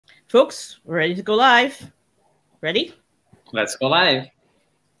Folks, we're ready to go live. Ready? Let's go live.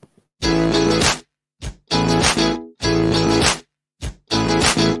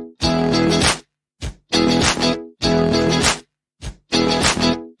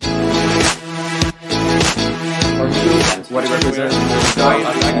 What it represents,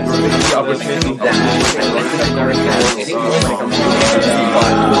 the opportunity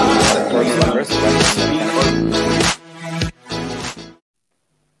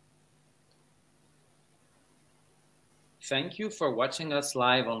Thank you for watching us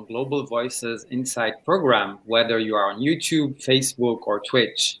live on Global Voices Insight program, whether you are on YouTube, Facebook, or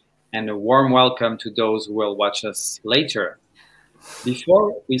Twitch, and a warm welcome to those who will watch us later.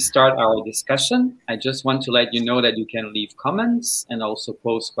 Before we start our discussion, I just want to let you know that you can leave comments and also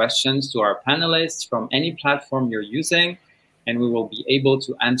post questions to our panelists from any platform you're using, and we will be able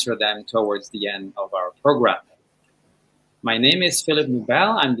to answer them towards the end of our program. My name is Filip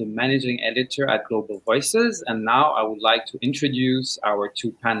Noubel. I'm the managing editor at Global Voices, and now I would like to introduce our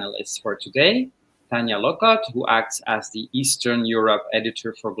two panelists for today. Tanya Lokot, who acts as the Eastern Europe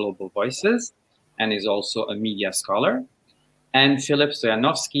editor for Global Voices and is also a media scholar, and Filip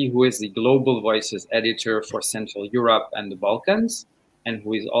Stojanovski, who is the Global Voices editor for Central Europe and the Balkans, and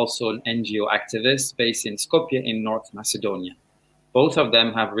who is also an NGO activist based in Skopje in North Macedonia. Both of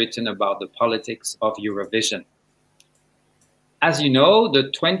them have written about the politics of Eurovision. As you know, the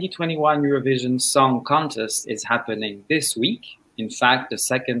 2021 Eurovision Song Contest is happening this week. In fact, the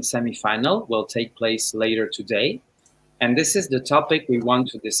second semi-final will take place later today. And this is the topic we want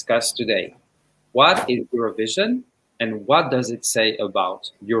to discuss today. What is Eurovision and what does it say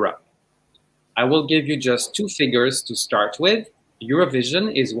about Europe? I will give you just two figures to start with.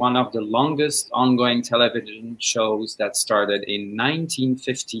 Eurovision is one of the longest ongoing television shows that started in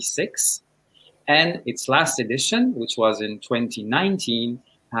 1956. And its last edition, which was in 2019,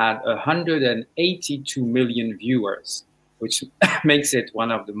 had 182 million viewers, which makes it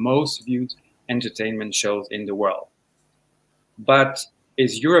one of the most viewed entertainment shows in the world. But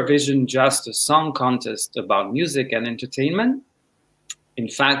is Eurovision just a song contest about music and entertainment? In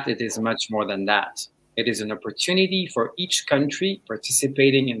fact, it is much more than that. It is an opportunity for each country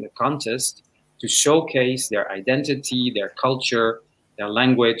participating in the contest to showcase their identity, their culture, their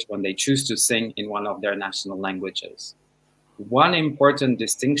language when they choose to sing in one of their national languages. One important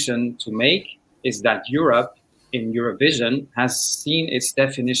distinction to make is that Europe in Eurovision has seen its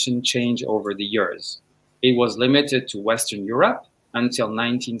definition change over the years. It was limited to Western Europe until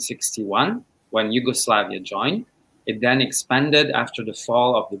 1961, when Yugoslavia joined. It then expanded after the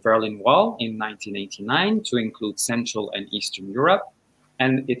fall of the Berlin Wall in 1989 to include Central and Eastern Europe.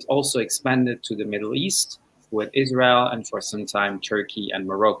 And it also expanded to the Middle East, with Israel and for some time Turkey and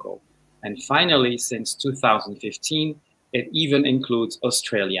Morocco. And finally, since 2015, it even includes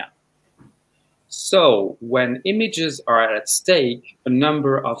Australia. So when images are at stake, a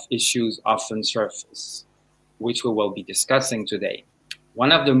number of issues often surface, which we will be discussing today.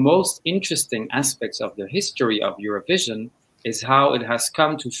 One of the most interesting aspects of the history of Eurovision is how it has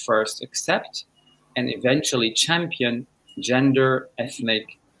come to first accept and eventually champion gender,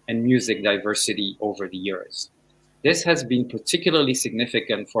 ethnic, and music diversity over the years. This has been particularly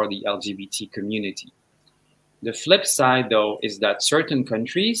significant for the LGBT community. The flip side, though, is that certain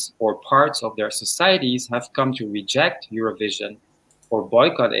countries or parts of their societies have come to reject Eurovision or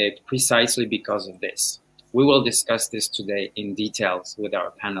boycott it precisely because of this. We will discuss this today in details with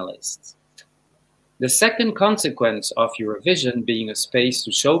our panelists. The second consequence of Eurovision being a space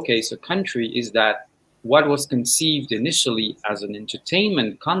to showcase a country is that what was conceived initially as an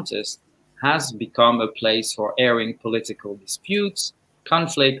entertainment contest has become a place for airing political disputes,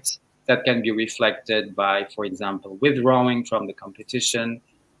 conflicts that can be reflected by, for example, withdrawing from the competition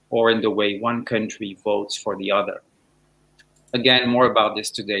or in the way one country votes for the other. Again, more about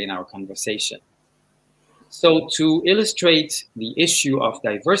this today in our conversation. So to illustrate the issue of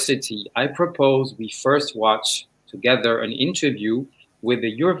diversity, I propose we first watch together an interview with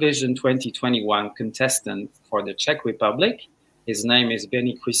the Eurovision 2021 contestant for the Czech Republic. His name is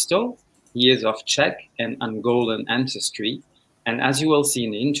Cristo. He is of Czech and Angolan ancestry. And as you will see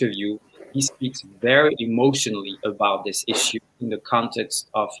in the interview, he speaks very emotionally about this issue in the context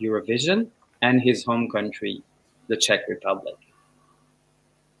of Eurovision and his home country, the Czech Republic.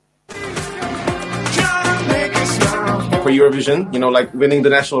 for Eurovision, you know, like winning the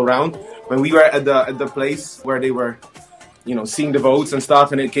national round. When we were at the place where they were, you know, seeing the votes and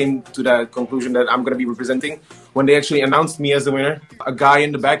stuff, and it came to the conclusion that I'm going to be representing, when they actually announced me as the winner, a guy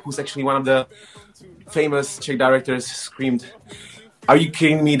in the back who's actually one of the famous Czech directors screamed, "Are you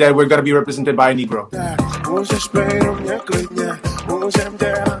kidding me that we're going to be represented by a Negro?"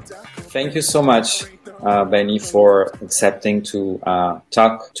 Thank you so much, Benny, for accepting to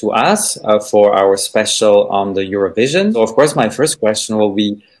talk to us for our special on the Eurovision. So, of course, my first question will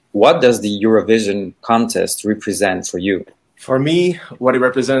be, what does the Eurovision contest represent for you? For me, what it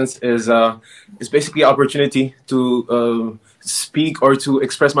represents is basically opportunity to speak or to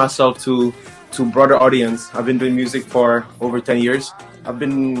express myself to broader audience. I've been doing music for over 10 years. I've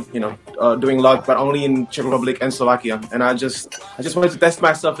been, doing a lot, but only in Czech Republic and Slovakia. And I just wanted to test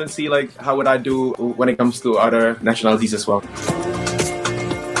myself and see like how would I do when it comes to other nationalities as well.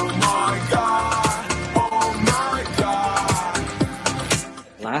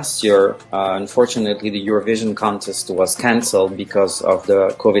 Last year, unfortunately, the Eurovision contest was cancelled because of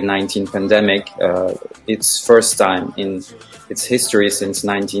the COVID-19 pandemic. Its first time in its history since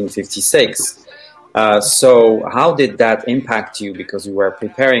 1956. So how did that impact you? Because you were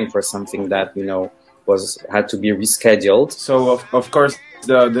preparing for something that, had to be rescheduled. So of course,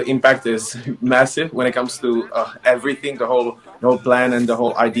 the impact is massive when it comes to everything, the whole plan and the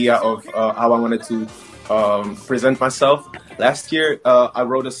whole idea of how I wanted to present myself. Last year, I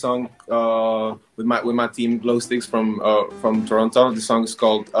wrote a song with my team Glow Sticks from Toronto. The song is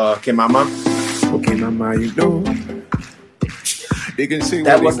called "Que Mama." Okay, Mama, you know.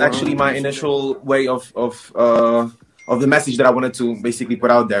 That was actually my initial way of the message that I wanted to basically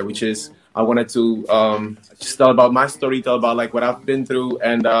put out there, which is I wanted to just tell about my story, tell about like what I've been through,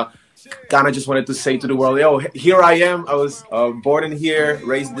 and kind of just wanted to say to the world, yo, here I am. I was born in here,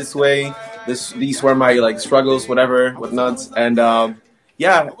 raised this way. These were my like struggles, whatnot, and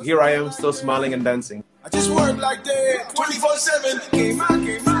yeah, here I am, still smiling and dancing. I just work like that 24/7. You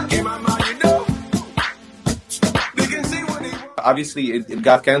know. Obviously, it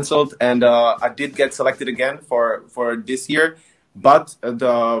got cancelled, and I did get selected again for this year. But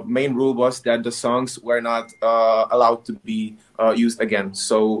the main rule was that the songs were not allowed to be used again.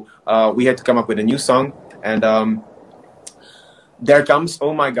 So we had to come up with a new song, and there comes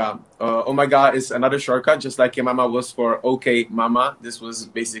 "Oh My God." "Oh My God" is another shortcut, just like "Que Mama" was for "Okay Mama." This was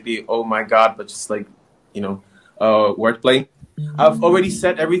basically "Oh My God," but just like wordplay. I've already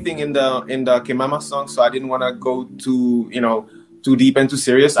said everything in the "Que Mama" song, so I didn't want to go too deep and too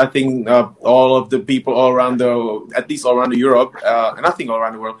serious. I think all of the people at least all around Europe, and I think all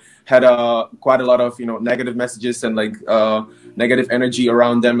around the world, had quite a lot of negative messages and like negative energy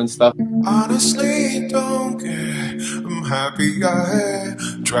around them and stuff. Honestly, don't care. I'm happy I had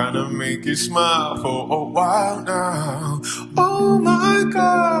trying to make you smile for a while now. Oh my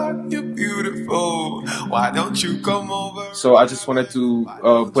God, you're beautiful. Why don't you come over? So I just wanted to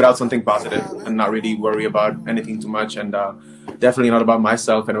put out something positive and not really worry about anything too much, and definitely not about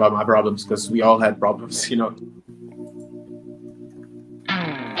myself and about my problems, because we all had problems, Did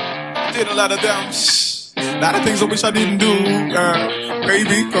a lot of them. A lot of things I wish I didn't do.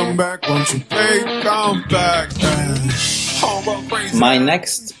 Baby, come back, won't you play? Come back. My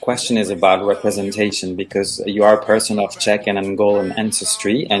next question is about representation, because you are a person of Czech and Angolan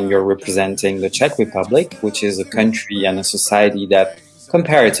ancestry, and you're representing the Czech Republic, which is a country and a society that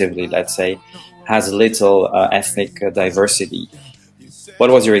comparatively, let's say, has little ethnic diversity.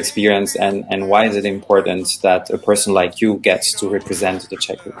 What was your experience, and why is it important that a person like you gets to represent the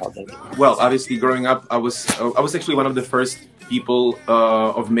Czech Republic? Well, obviously, growing up, I was actually one of the first people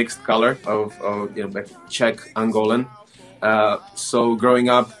of mixed color, of like Czech Angolan. So growing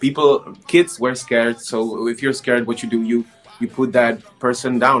up, kids were scared. So if you're scared, what you do, you put that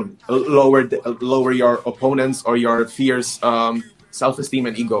person down, lower your opponents or your fears, self-esteem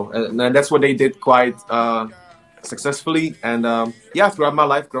and ego, and that's what they did quite successfully. And yeah, throughout my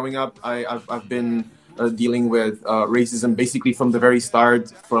life growing up, I've been dealing with racism basically from the very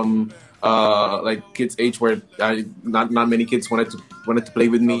start, from like kids' age, where not many kids wanted to play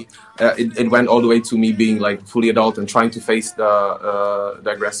with me. It went all the way to me being like fully adult and trying to face the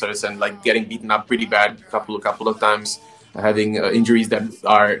aggressors, and like getting beaten up pretty bad a couple of times, having injuries that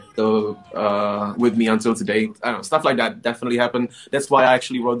are with me until today. I don't know, stuff like that definitely happened. That's why I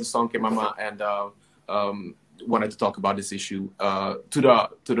actually wrote the song "Que Mama" and wanted to talk about this issue to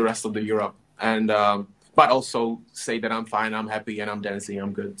the rest of the Europe, and but also say that I'm fine, I'm happy, and I'm dancing,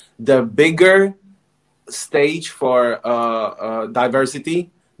 I'm good. The bigger stage for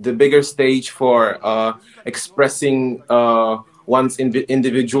diversity, the bigger stage for expressing one's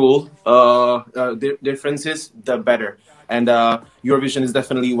individual differences, the better. And Eurovision is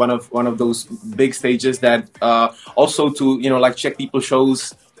definitely one of those big stages that also to like Czech people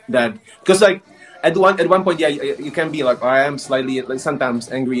shows that, because like at one point, yeah, you can be like, I am slightly like sometimes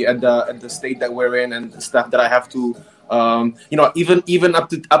angry at the state that we're in and stuff that I have to even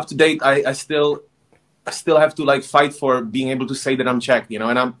up to date, I still have to like fight for being able to say that I'm Czech, and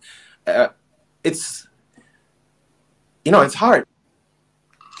it's, you know, it's hard.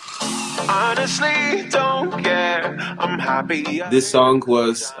 Honestly, don't care. I'm happy. This song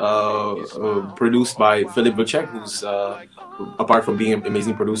was produced by Filip Stojanovski, who's apart from being an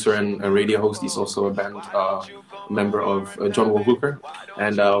amazing producer and a radio host, he's also a band member of John Wolfwilker.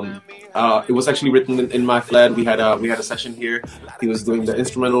 And it was actually written in my flat. We had a session here. He was doing the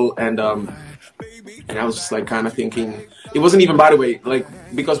instrumental, and I was just like kind of thinking, it wasn't even, by the way, like,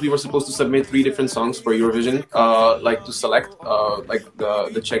 because we were supposed to submit 3 different songs for Eurovision, like to select like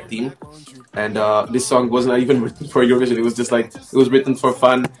the Czech team, and this song was not even written for Eurovision. It was just like, it was written for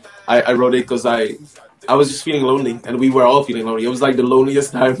fun. I wrote it because I was just feeling lonely, and we were all feeling lonely. It was like the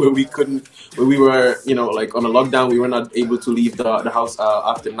loneliest time where we were, you know, like on a lockdown. We were not able to leave the house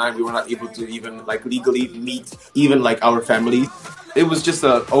after 9. We were not able to even like legally meet even like our family. It was just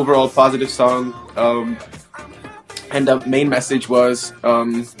an overall positive song, and the main message was,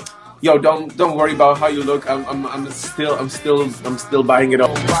 yo, don't worry about how you look. I'm still buying it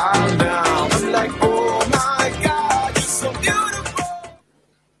all. I'm like, oh my God, you're so beautiful.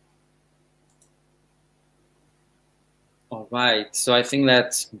 All right. So I think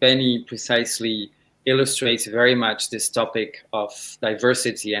that Benny precisely illustrates very much this topic of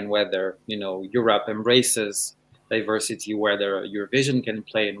diversity and whether, you know, Europe embraces diversity, whether Eurovision can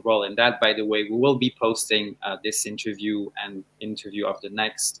play a role in that. By the way, we will be posting this interview and interview of the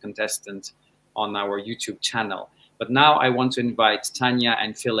next contestant on our YouTube channel. But now I want to invite Tanya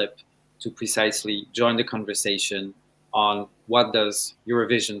and Filip to precisely join the conversation on what does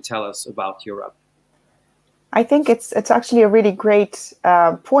Eurovision tell us about Europe. I think it's actually a really great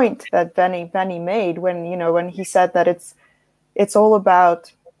point that Benny made when he said that it's all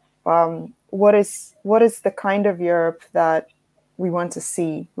about what is the kind of Europe that we want to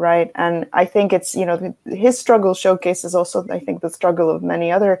see, right? And I think it's, his struggle showcases also, I think, the struggle of many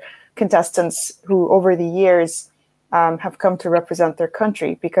other contestants who over the years have come to represent their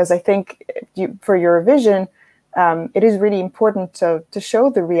country, because I think for Eurovision, it is really important to show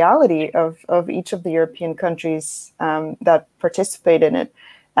the reality of each of the European countries that participate in it.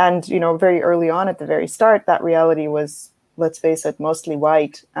 And, very early on at the very start, that reality was, let's face it, mostly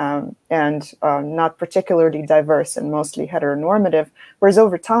white and not particularly diverse and mostly heteronormative. Whereas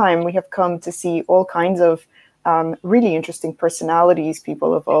over time, we have come to see all kinds of really interesting personalities,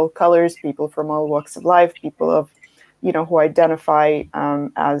 people of all colors, people from all walks of life, people of, who identify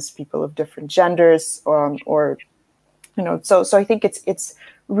as people of different genders, so I think it's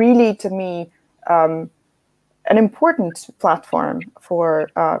really, to me, an important platform for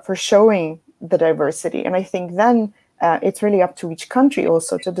showing the diversity. And I think then it's really up to each country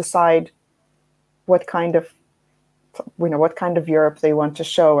also to decide what kind of Europe they want to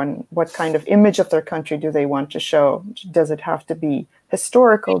show and what kind of image of their country do they want to show. Does it have to be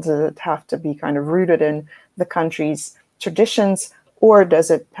historical? Does it have to be kind of rooted in the country's traditions, or does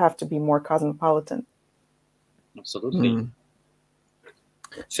it have to be more cosmopolitan? Absolutely.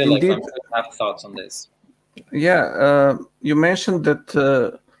 Filip, I have thoughts on this. Yeah, you mentioned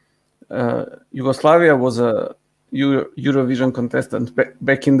that Yugoslavia was a Eurovision contestant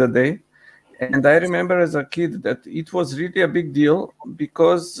back in the day. And I remember as a kid that it was really a big deal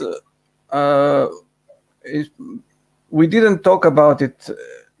because we didn't talk about it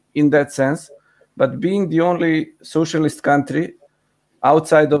in that sense, but being the only socialist country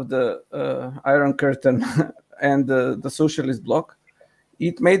outside of the Iron Curtain and the socialist bloc,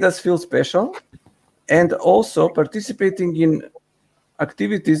 it made us feel special. And also participating in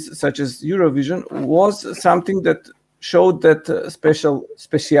activities such as Eurovision was something that showed that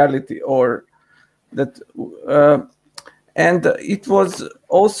speciality, or that and it was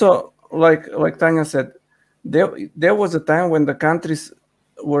also like Tanya said, there was a time when the countries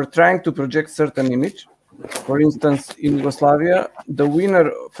were trying to project certain image. For instance, in Yugoslavia, the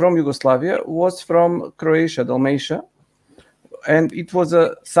winner from Yugoslavia was from Croatia, Dalmatia, and it was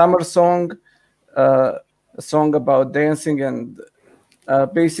a summer song, a song about dancing and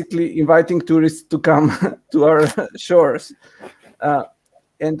basically inviting tourists to come to our shores.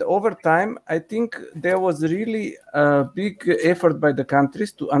 And over time, I think there was really a big effort by the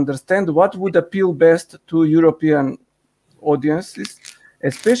countries to understand what would appeal best to European audiences,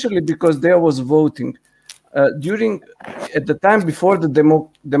 especially because there was voting. At the time before the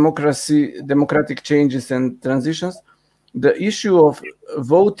democratic changes and transitions, the issue of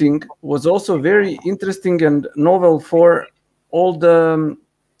voting was also very interesting and novel for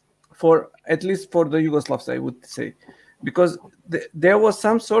at least for the Yugoslavs, I would say, because there was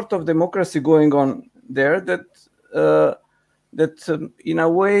some sort of democracy going on there that that in a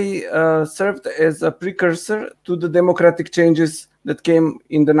way served as a precursor to the democratic changes that came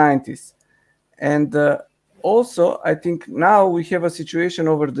in the 90s. And also, I think now we have a situation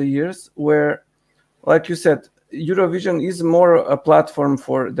over the years where, like you said, Eurovision is more a platform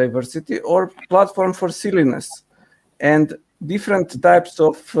for diversity or platform for silliness. And different types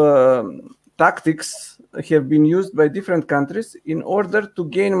of tactics have been used by different countries in order to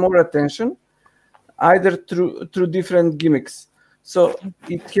gain more attention, either through different gimmicks. So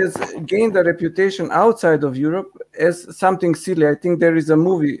it has gained a reputation outside of Europe as something silly. I think there is a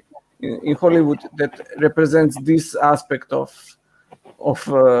movie in Hollywood that represents this aspect of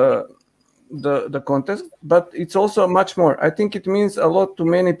the contest, but it's also much more. I think it means a lot to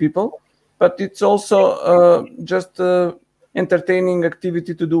many people, but it's also just entertaining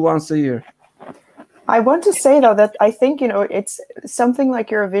activity to do once a year. I want to say, though, that I think, it's something like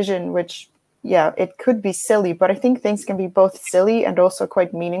Eurovision, which, yeah, it could be silly, but I think things can be both silly and also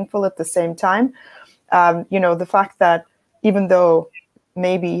quite meaningful at the same time. The fact that even though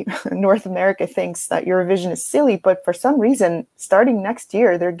maybe North America thinks that Eurovision is silly, but for some reason, starting next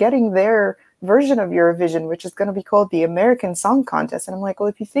year, they're getting their version of Eurovision, which is going to be called the American Song Contest. And I'm like, well,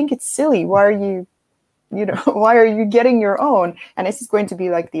 if you think it's silly, why are you getting your own? And this is going to be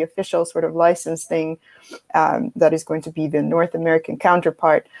like the official sort of license thing that is going to be the North American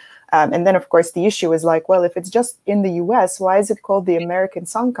counterpart. And then, of course, the issue is like, well, if it's just in the US, why is it called the American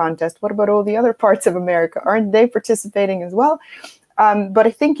Song Contest? What about all the other parts of America? Aren't they participating as well? But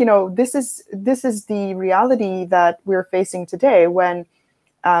I think, this is the reality that we're facing today, when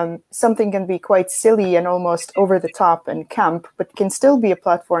something can be quite silly and almost over the top and camp, but can still be a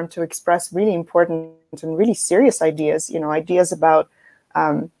platform to express really important and really serious ideas, ideas about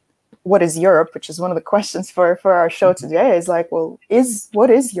what is Europe, which is one of the questions for our show today, is like, well, what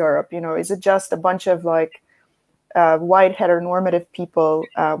is Europe? Is it just a bunch of like white heteronormative people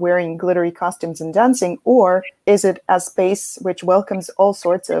wearing glittery costumes and dancing, or is it a space which welcomes all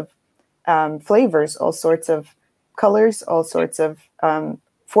sorts of flavors, all sorts of colors, all sorts of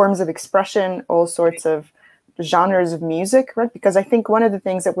forms of expression, all sorts of genres of music, right? Because I think one of the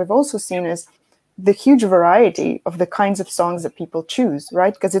things that we've also seen is the huge variety of the kinds of songs that people choose,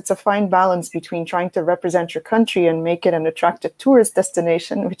 right? Because it's a fine balance between trying to represent your country and make it an attractive tourist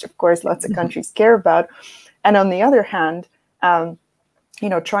destination, which of course lots of countries care about. And on the other hand,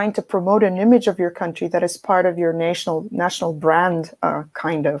 trying to promote an image of your country that is part of your national brand,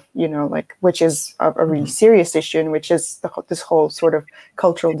 which is a really serious issue, and which is this whole sort of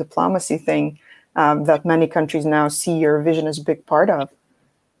cultural diplomacy thing that many countries now see Eurovision as a big part of.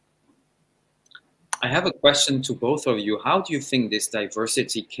 I have a question to both of you. How do you think this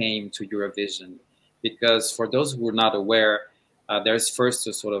diversity came to Eurovision? Because for those who are not aware, there's first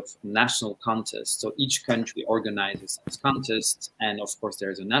a sort of national contest. So each country organizes its contest. And of course,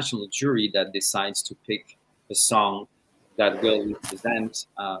 there's a national jury that decides to pick the song that will represent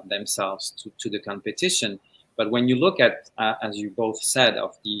themselves to the competition. But when you look at, as you both said,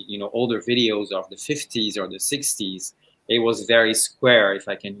 of the older videos of the 50s or the 60s, it was very square, if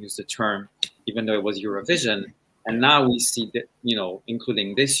I can use the term, even though it was Eurovision. And now we see that,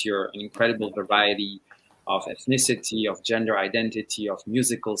 including this year, an incredible variety of ethnicity, of gender identity, of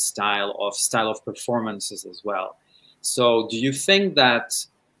musical style of performances as well. So do you think that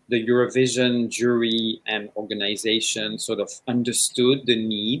the Eurovision jury and organization sort of understood the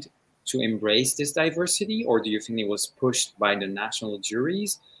need to embrace this diversity, or do you think it was pushed by the national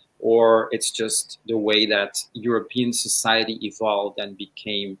juries, or it's just the way that European society evolved and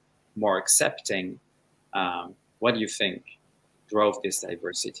became more accepting? What do you think drove this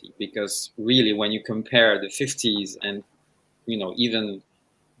diversity? Because really, when you compare the 50s and even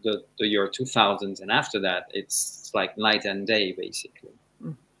the year 2000s and after that, it's like night and day, basically.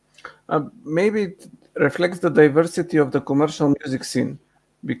 Maybe it reflects the diversity of the commercial music scene,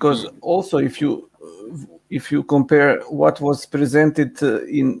 because also if you compare what was presented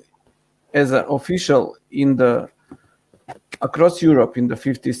as an official across Europe in the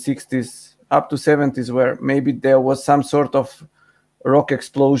 50s, 60s, up to 70s, where maybe there was some sort of rock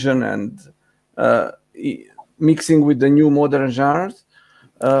explosion and mixing with the new modern genres,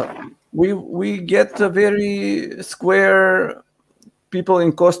 we get a very square people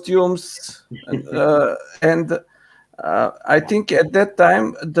in costumes, and I think at that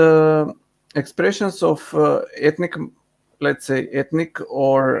time the expressions of ethnic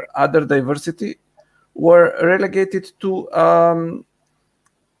or other diversity were relegated to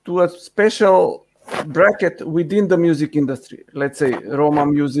a special bracket within the music industry. Let's say Roma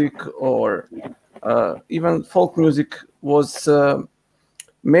music or even folk music was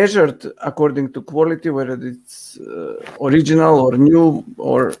measured according to quality, whether it's original or new,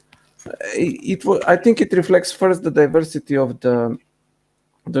 or I think it reflects first the diversity of the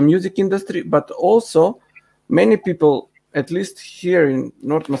music industry, but also many people, at least here in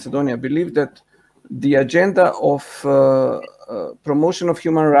North Macedonia, believe that the agenda of promotion of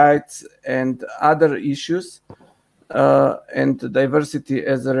human rights and other issues and diversity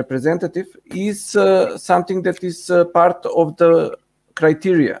as a representative is something that is part of the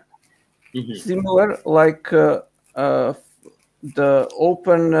criteria. Similar like the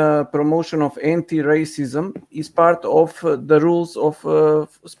open promotion of anti-racism is part of the rules of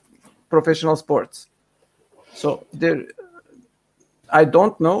professional sports. So there, I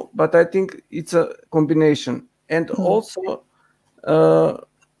don't know, but I think it's a combination. And also,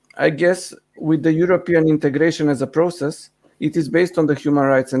 I guess with the European integration as a process, it is based on the human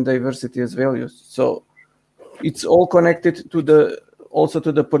rights and diversity as values. So it's all connected to also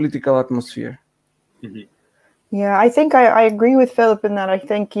to the political atmosphere. Yeah, I think I agree with Filip in that. I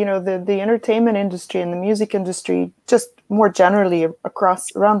think, you know, the entertainment industry and the music industry, just more generally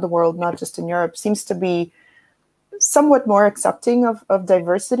around the world, not just in Europe, seems to be somewhat more accepting of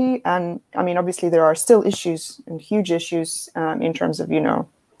diversity. And I mean, obviously there are still issues and huge issues in terms of, you know,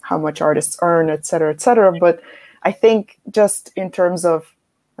 how much artists earn, et cetera, et cetera. But I think just in terms of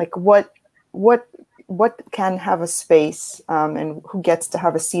like what can have a space and who gets to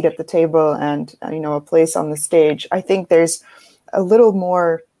have a seat at the table and, you know, a place on the stage, I think there's a little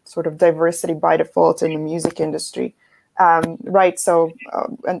more sort of diversity by default in the music industry. Right. So,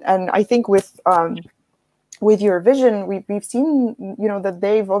 and I think with Eurovision, we've seen, you know, that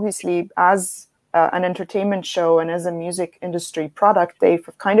they've obviously, as an entertainment show and as a music industry product, they've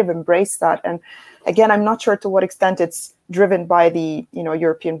kind of embraced that. And again, I'm not sure to what extent it's driven by the, you know,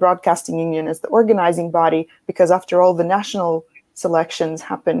 European Broadcasting Union as the organizing body, because after all, the national selections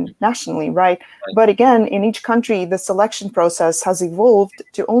happen nationally, right? But again, in each country, the selection process has evolved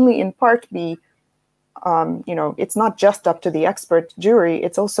to only in part be, you know, it's not just up to the expert jury,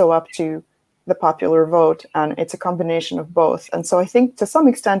 it's also up to the popular vote, and it's a combination of both. And so I think to some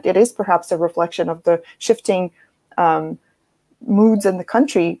extent it is perhaps a reflection of the shifting moods in the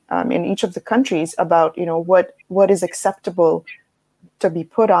country, in each of the countries, about, you know, what is acceptable to be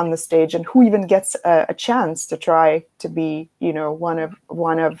put on the stage and who even gets a chance to try to be, you know, one of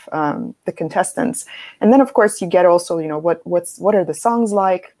the contestants. And then of course you get also, you know, what are the songs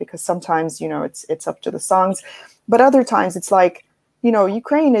like, because sometimes, you know, it's up to the songs, but other times it's like, you know,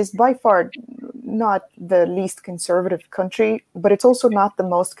 Ukraine is by far not the least conservative country, but it's also not the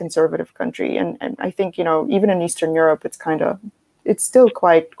most conservative country. And I think, you know, even in Eastern Europe, it's still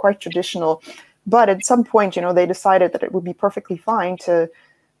quite traditional. But at some point, you know, they decided that it would be perfectly fine to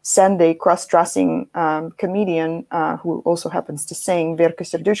send a cross-dressing comedian who also happens to sing, Verka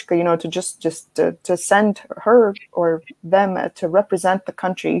Serdushka, you know, to send her or them to represent the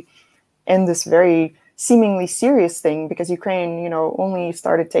country in this very seemingly serious thing, because Ukraine, you know, only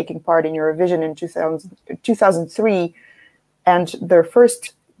started taking part in Eurovision in 2003, and their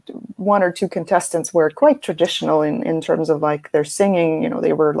first one or two contestants were quite traditional in terms of like their singing, you know,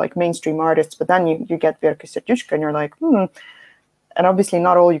 they were like mainstream artists, but then you get Verka Serdushka and you're like, and obviously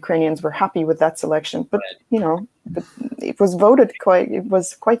not all Ukrainians were happy with that selection, but you know, it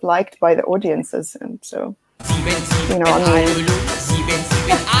was quite liked by the audiences, and so, you know, I mean,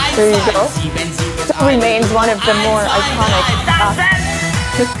 there you go. Still remains one of the more iconic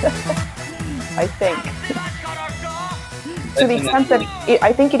I think. To the extent that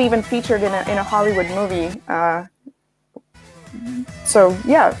I think it even featured in a Hollywood movie. So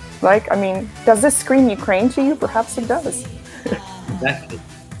yeah, like, I mean, does this scream Ukraine to you? Perhaps it does. Exactly.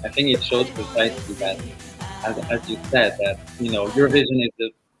 I think it shows precisely that, as you said, that, you know, Eurovision is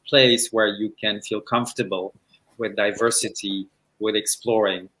the place where you can feel comfortable with diversity, with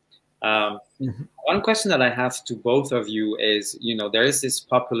exploring. One question that I have to both of you is, you know, there is this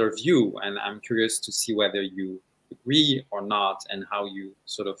popular view, and I'm curious to see whether you agree or not and how you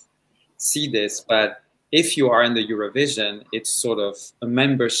sort of see this, but if you are in the Eurovision, it's sort of a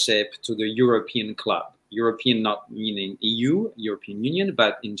membership to the European club. European not meaning EU, European Union,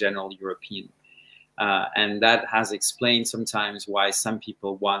 but in general European. And that has explained sometimes why some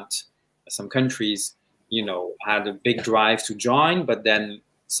people want, some countries, you know, had a big drive to join, but then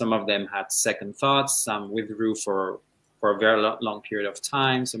some of them had second thoughts, some withdrew for a very long period of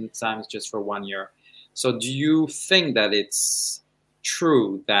time, sometimes just for 1 year. So do you think that it's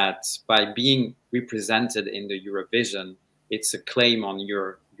true that by being represented in the Eurovision, it's a claim on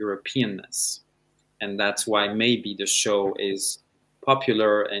your Europeanness? And that's why maybe the show is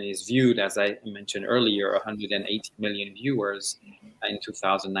popular and is viewed, as I mentioned earlier, 180 million viewers in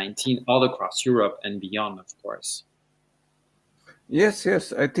 2019 all across Europe and beyond, of course. Yes,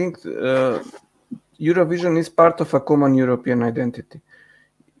 yes. I think Eurovision is part of a common European identity.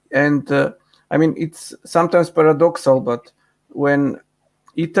 And I mean, it's sometimes paradoxal, but when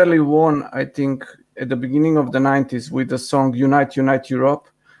Italy won, I think, at the beginning of the 90s with the song Unite, Unite Europe,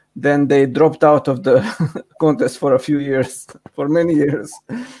 then they dropped out of the contest for a few years, for many years,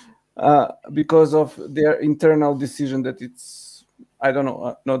 because of their internal decision that it's, I don't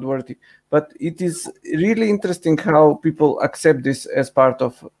know, not worthy. But it is really interesting how people accept this as part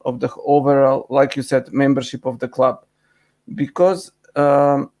of the overall, like you said, membership of the club. Because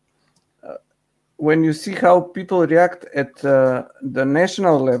when you see how people react at the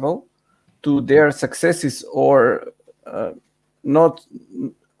national level to their successes or not,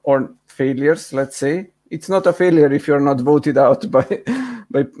 or failures, let's say, it's not a failure if you're not voted out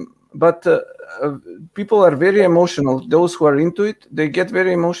but people are very emotional. Those who are into it, they get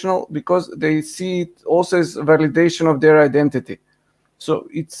very emotional because they see it also as validation of their identity. So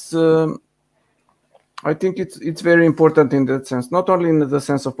it's, I think it's very important in that sense, not only in the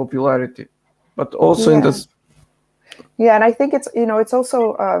sense of popularity, but also in this. Yeah, and I think it's, you know, it's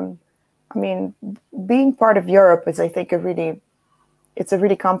also, I mean, being part of Europe is, I think, it's a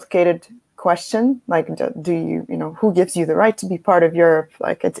really complicated question. Like, do you know, who gives you the right to be part of Europe?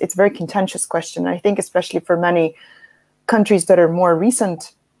 Like, it's a very contentious question. I think especially for many countries that are more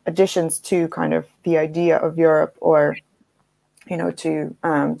recent additions to kind of the idea of Europe, or, you know, to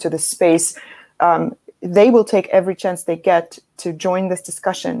the space, they will take every chance they get to join this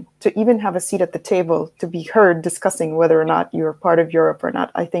discussion, to even have a seat at the table, to be heard discussing whether or not you're part of Europe or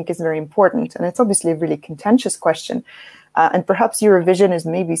not, I think is very important. And it's obviously a really contentious question. And perhaps Eurovision is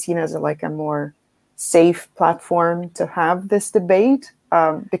maybe seen as a more safe platform to have this debate,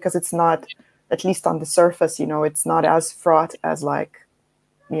 because it's not, at least on the surface, you know, it's not as fraught as, like,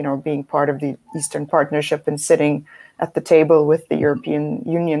 you know, being part of the Eastern Partnership and sitting at the table with the European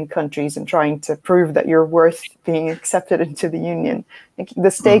Union countries and trying to prove that you're worth being accepted into the Union.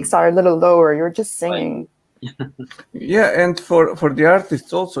 The stakes are a little lower. You're just singing. Yeah, and for the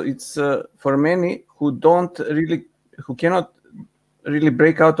artists also, it's for many who cannot really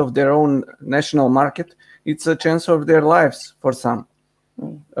break out of their own national market, it's a chance of their lives for some.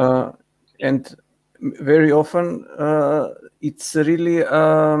 And very often it's really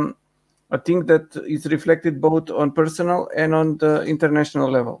a thing that is reflected both on personal and on the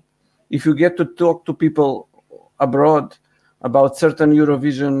international level. If you get to talk to people abroad about certain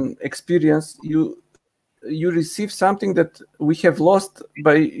Eurovision experience, you receive something that we have lost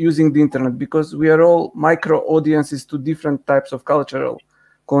by using the internet, because we are all micro audiences to different types of cultural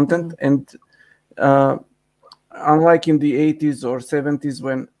content. And unlike in the 80s or 70s,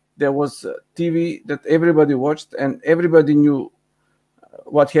 when there was TV that everybody watched and everybody knew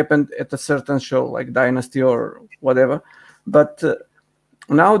what happened at a certain show, like Dynasty or whatever. But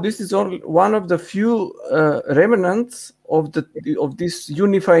now this is only one of the few remnants of this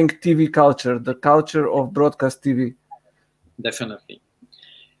unifying TV culture, the culture of broadcast TV. Definitely.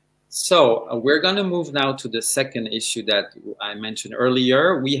 So we're going to move now to the second issue that I mentioned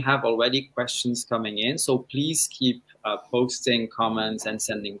earlier. We have already questions coming in, so please keep posting comments and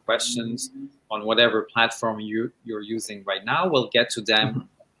sending questions on whatever platform you're using right now. We'll get to them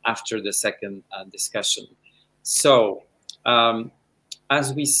after the second discussion. So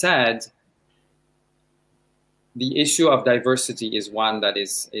as we said, the issue of diversity is one that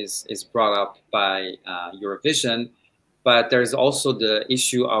is brought up by Eurovision, but there's also the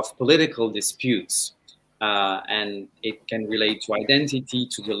issue of political disputes, and it can relate to identity,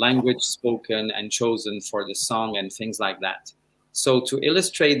 to the language spoken and chosen for the song and things like that. So to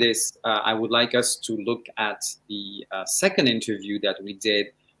illustrate this, I would like us to look at the second interview that we did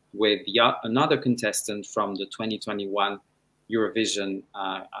with another contestant from the 2021 Eurovision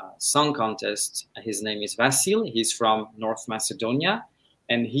Song Contest. His name is Vasil. He's from North Macedonia,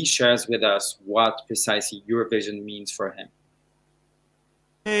 and he shares with us what precisely Eurovision means for him.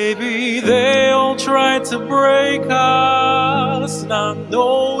 Maybe they all tried to break us, not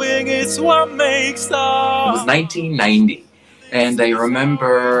knowing it's what makes us. It was 1990, and I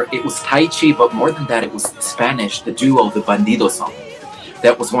remember it was kitschy, but more than that, it was Spanish, the duo, the Bandido song.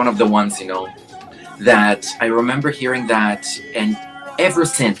 That was one of the ones, you know, that I remember hearing that, and ever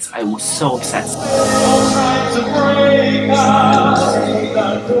since I was so obsessed.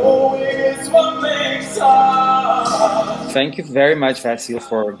 Thank you very much, Vasil,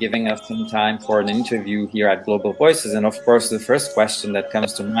 for giving us some time for an interview here at Global Voices. And of course, the first question that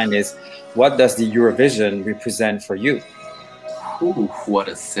comes to mind is, what does the Eurovision represent for you? Ooh, what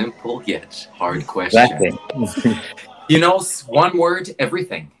a simple yet hard question. Exactly. You know, one word,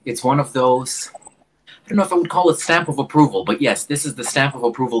 everything. It's one of those, I don't know if I would call it stamp of approval, but yes, this is the stamp of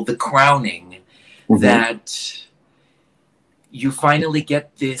approval, the crowning, that you finally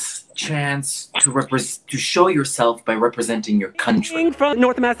get this chance to show yourself by representing your country. From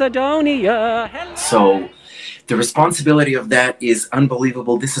North Macedonia. So the responsibility of that is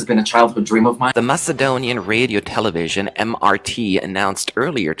unbelievable. This has been a childhood dream of mine. The Macedonian radio television MRT announced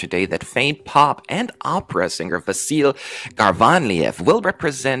earlier today that famed pop and opera singer Vasil Garvanliev will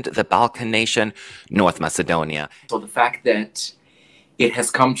represent the Balkan nation North Macedonia. So the fact that it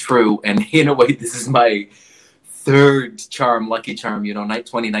has come true, and in a way this is my third charm, lucky charm, you know,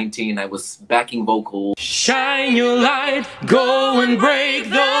 2019, I was backing vocal. Shine your light, go and break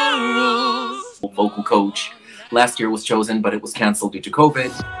the rules. Vocal coach. Last year was chosen, but it was canceled due to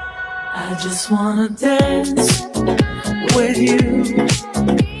COVID. I just wanna dance with you.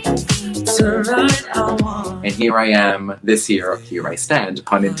 Tonight I want. And here I am this year, here I stand,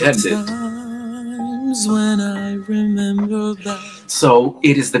 pun intended. When I remember that. So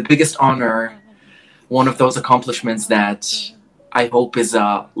it is the biggest honor, one of those accomplishments that I hope is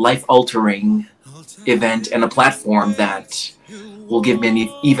a life-altering event and a platform that will give me an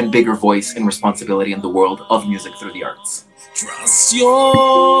even bigger voice and responsibility in the world of music through the arts. Trust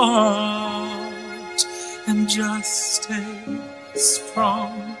your heart and just stay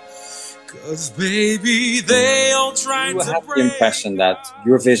strong. 'Cause baby, they all try You to have the break. impression that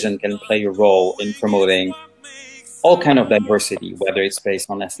Eurovision can play a role in promoting all kind of diversity, whether it's based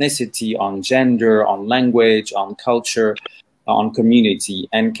on ethnicity, on gender, on language, on culture, on community.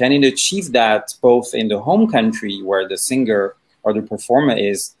 And can it achieve that both in the home country where the singer or the performer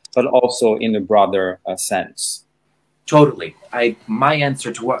is, but also in a broader sense? Totally. My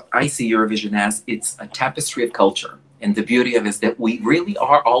answer to what I see Eurovision as, it's a tapestry of culture. And the beauty of it is that we really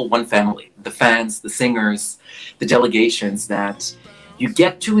are all one family. The fans, the singers, the delegations, that you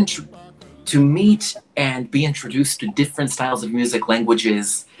get to meet and be introduced to different styles of music,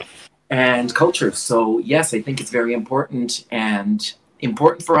 languages, and cultures. So yes, I think it's very important, and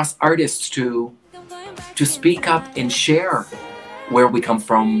important for us artists to speak up and share where we come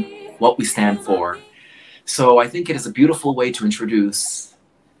from, what we stand for. So I think it is a beautiful way to introduce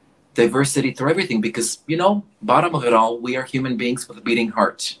diversity through everything, because, you know, bottom of it all, we are human beings with a beating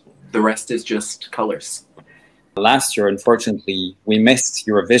heart. The rest is just colors. Last year, unfortunately, we missed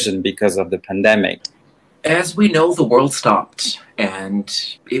Eurovision because of the pandemic. As we know, the world stopped, and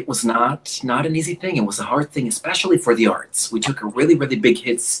it was not an easy thing. It was a hard thing, especially for the arts. We took a really, really big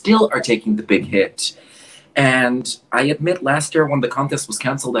hit, still are taking the big hit. And I admit, last year when the contest was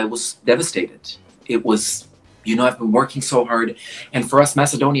canceled, I was devastated. It was, you know, I've been working so hard. And for us,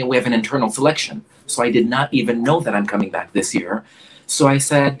 Macedonia, we have an internal selection. So I did not even know that I'm coming back this year. So I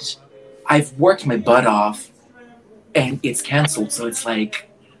said, I've worked my butt off and it's canceled. So it's like,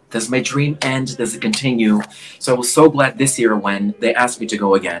 does my dream end? Does it continue? So I was so glad this year when they asked me to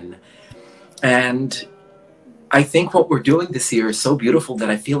go again. And I think what we're doing this year is so beautiful that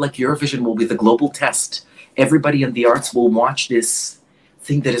I feel like Eurovision will be the global test. Everybody in the arts will watch this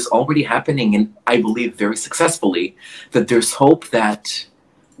thing that is already happening, and I believe very successfully, that there's hope that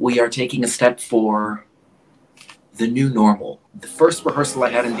we are taking a step for the new normal. The first rehearsal I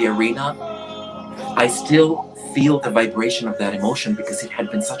had in the arena, I still feel the vibration of that emotion because it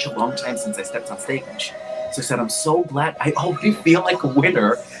had been such a long time since I stepped on stage. So I said, I'm so glad. I already feel like a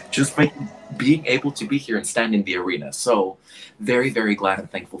winner just by being able to be here and stand in the arena. So very, very glad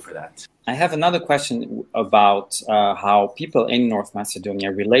and thankful for that. I have another question about how people in North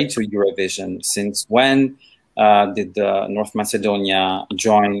Macedonia relate to Eurovision. Since when did North Macedonia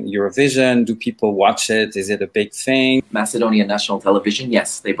join Eurovision? Do people watch it? Is it a big thing? Macedonian national television,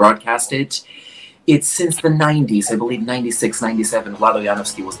 yes, they broadcast it. It's since the 90s, I believe 96, 97. Filip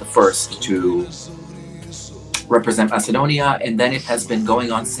Stojanovski was the first to represent Macedonia, and then it has been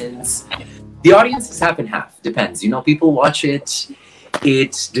going on since. The audience is half and half, depends. You know, people watch it.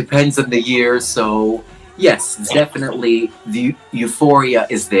 It depends on the year, so yes, definitely the euphoria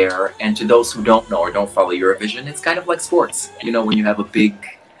is there. And to those who don't know or don't follow Eurovision, it's kind of like sports. You know, when you have a big...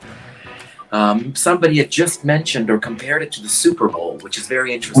 somebody had just mentioned or compared it to the Super Bowl, which is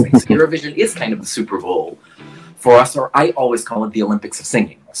very interesting. So Eurovision is kind of the Super Bowl for us, or I always call it the Olympics of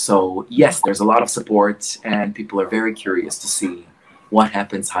singing. So yes, there's a lot of support, and people are very curious to see what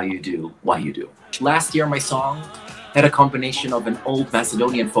happens, how you do, why you do. Last year, my song had a combination of an old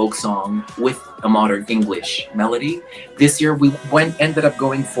Macedonian folk song with a modern English melody. This year, we ended up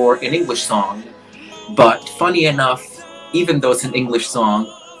going for an English song, but funny enough, even though it's an English song,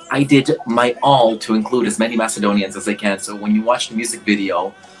 I did my all to include as many Macedonians as I can. So when you watch the music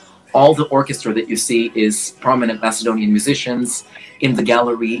video, all the orchestra that you see is prominent Macedonian musicians. In the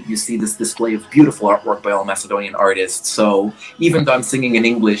gallery, you see this display of beautiful artwork by all Macedonian artists. So even though I'm singing in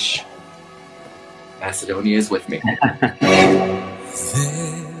English, Macedonia is with me.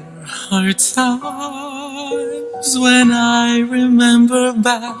 There are times when I remember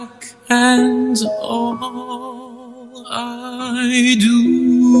back and all I do.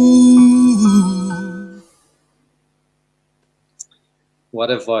 What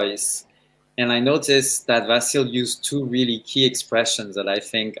a voice. And I noticed that Vasil used two really key expressions that I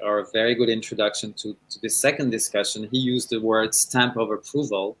think are a very good introduction to the second discussion. He used the word stamp of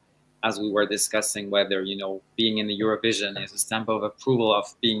approval, as we were discussing whether, you know, being in the Eurovision is a stamp of approval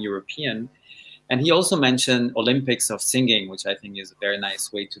of being European. And he also mentioned Olympics of singing, which I think is a very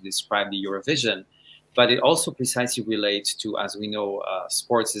nice way to describe the Eurovision. But it also precisely relates to, as we know,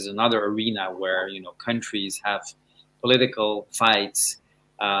 sports is another arena where, you know, countries have political fights,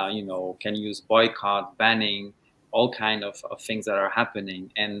 you know, can use boycott, banning, all kind of things that are happening.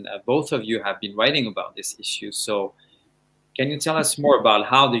 And both of you have been writing about this issue. So can you tell us more about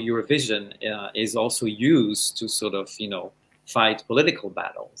how the Eurovision is also used to sort of, you know, fight political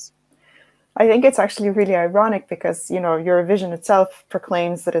battles? I think it's actually really ironic because, you know, Eurovision itself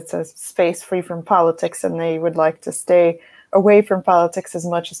proclaims that it's a space free from politics, and they would like to stay away from politics as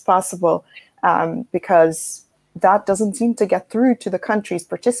much as possible, because that doesn't seem to get through to the countries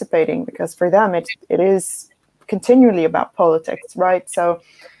participating, because for them it is continually about politics, right? So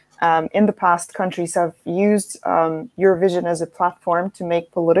in the past, countries have used Eurovision as a platform to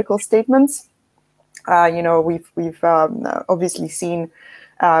make political statements. You know, we've obviously seen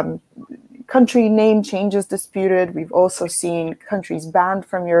country name changes disputed. We've also seen countries banned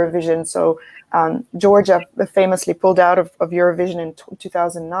from Eurovision. So Georgia famously pulled out of Eurovision in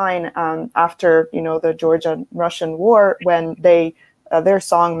 2009 after, you know, the Georgian-Russian war, when their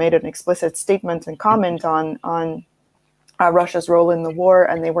song made an explicit statement and comment on Russia's role in the war,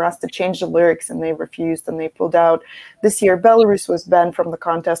 and they were asked to change the lyrics, and they refused, and they pulled out. This year, Belarus was banned from the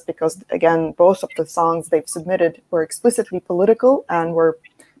contest because, again, both of the songs they've submitted were explicitly political and were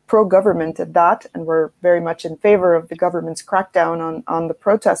pro-government at that, and were very much in favor of the government's crackdown on the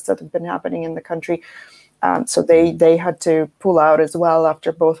protests that have been happening in the country. So they had to pull out as well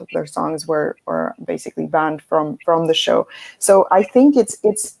after both of their songs were basically banned from the show. So I think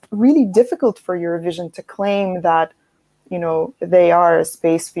it's really difficult for Eurovision to claim that, you know, they are a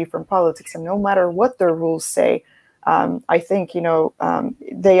space free from politics, and no matter what their rules say, I think, you know,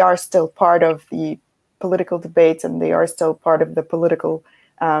 they are still part of the political debates, and they are still part of the political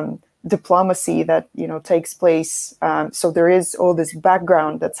diplomacy that, you know, takes place. So there is all this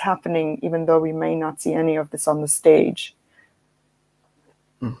background that's happening, even though we may not see any of this on the stage.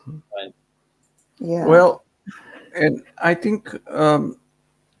 Mm-hmm. Right. Yeah. Well, and I think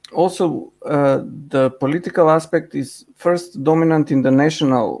also the political aspect is first dominant in the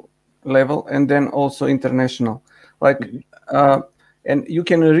national level, and then also international. Like, and you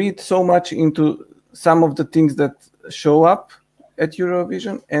can read so much into some of the things that show up at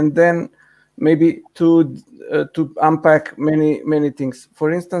Eurovision, and then maybe to unpack many things. For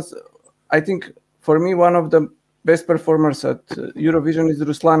instance, I think for me one of the best performers at Eurovision is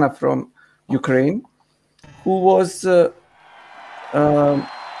Ruslana from Ukraine, who was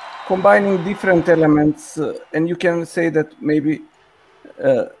combining different elements, and you can say that maybe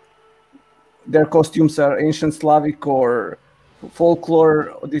their costumes are ancient Slavic or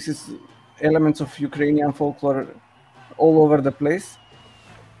folklore. This is elements of Ukrainian folklore all over the place,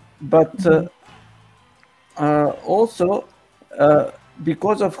 but also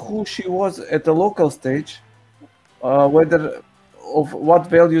because of who she was at the local stage, whether of what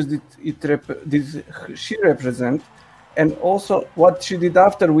values did she represent, and also what she did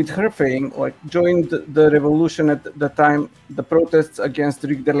after with her fame, like joined the revolution at the time, the protests against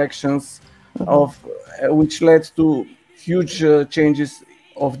rigged elections, which led to huge changes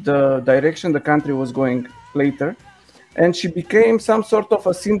of the direction the country was going later. And she became some sort of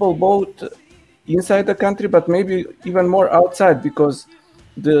a symbol both inside the country, but maybe even more outside, because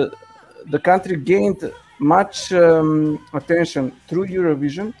the country gained much attention through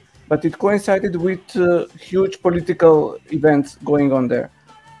Eurovision, but it coincided with huge political events going on there.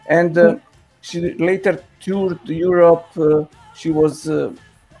 And she later toured Europe. She was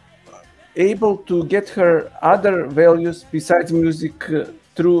able to get her other values besides music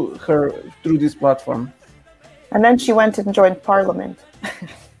through this platform. And then she went and joined parliament.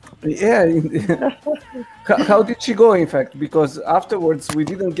 Yeah. How did she go, in fact? Because afterwards we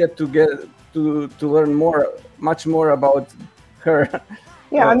didn't get to learn much more about her.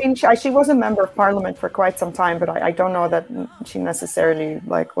 Yeah, I mean, she was a member of parliament for quite some time, but I don't know that she necessarily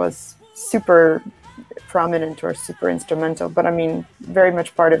like was super prominent or super instrumental. But I mean, very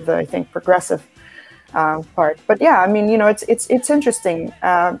much part of the, I think, progressive part. But yeah, I mean, you know, it's interesting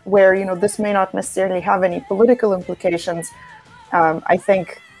where, you know, this may not necessarily have any political implications. I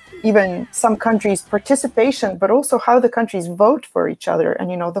think even some countries' participation, but also how the countries vote for each other, and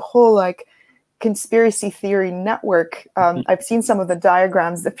you know, the whole like conspiracy theory network. I've seen some of the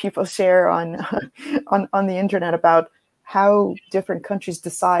diagrams that people share on the internet about how different countries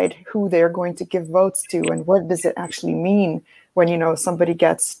decide who they're going to give votes to, and what does it actually mean when, you know, somebody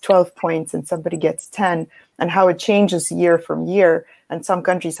gets 12 points and somebody gets 10, and how it changes year from year. And some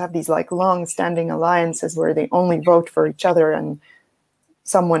countries have these like long-standing alliances where they only vote for each other and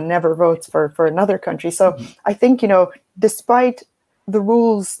someone never votes for another country. So I think, you know, despite the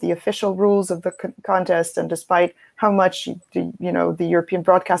rules, the official rules of the contest, and despite how much the European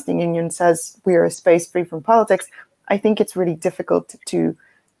Broadcasting Union says we are a space free from politics, I think it's really difficult to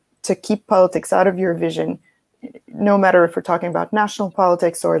keep politics out of Eurovision, no matter if we're talking about national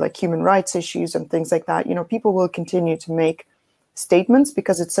politics or like human rights issues and things like that. You know, people will continue to make statements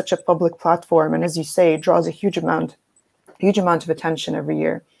because it's such a public platform, and as you say, it draws a huge amount of attention every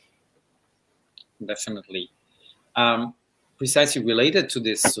year. Definitely. Precisely related to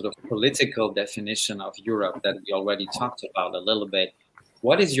this sort of political definition of Europe that we already talked about a little bit,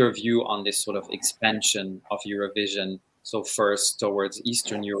 what is your view on this sort of expansion of Eurovision? So first towards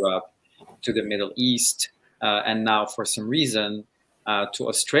Eastern Europe, to the Middle East, and now for some reason to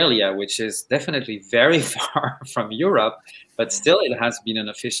Australia, which is definitely very far from Europe, but still it has been an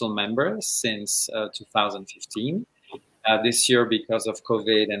official member since 2015. This year, because of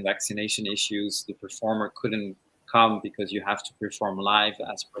COVID and vaccination issues, the performer couldn't come because you have to perform live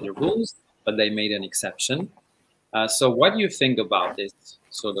as per the rules, but they made an exception. So what do you think about this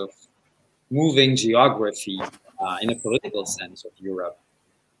sort of moving geography in a political sense of Europe?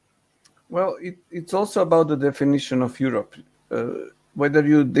 Well, it's also about the definition of Europe, whether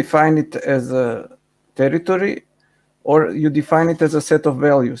you define it as a territory or you define it as a set of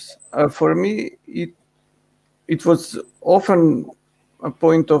values. For me, it was often a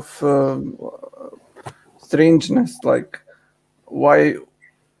point of strangeness, like why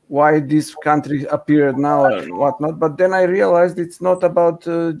this country appeared now and whatnot. But then I realized it's not about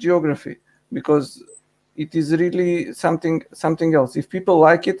geography, because it is really something else. If people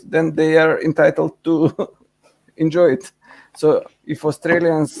like it, then they are entitled to enjoy it. So if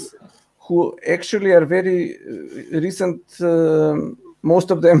Australians, who actually are very recent,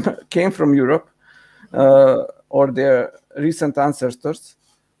 most of them came from Europe, or their recent ancestors,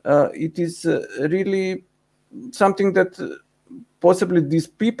 it is really something that possibly these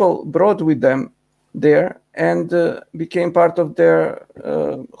people brought with them there and became part of their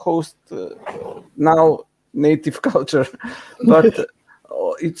host now native culture. But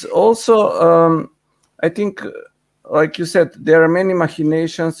it's also, I think, like you said, there are many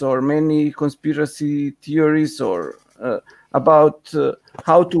machinations or many conspiracy theories or about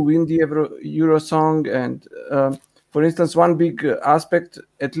how to win the Eurosong. And for instance, one big aspect,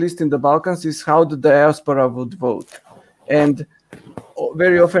 at least in the Balkans, is how the diaspora would vote. And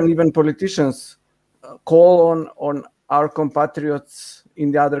very often even politicians call on our compatriots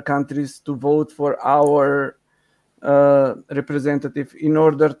in the other countries to vote for our representative in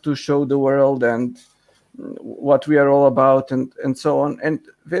order to show the world and what we are all about, and so on. And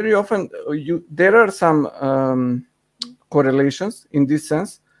very often there are some correlations in this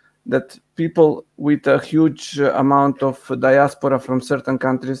sense, that people with a huge amount of diaspora from certain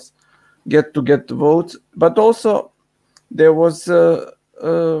countries get votes. But also there was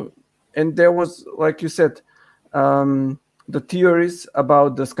like you said, the theories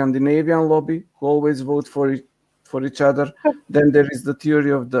about the Scandinavian lobby who always vote for each other. Then there is the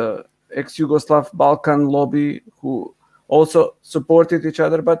theory of the ex-Yugoslav Balkan lobby who also supported each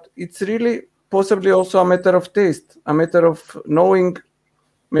other. But it's really possibly also a matter of taste, a matter of knowing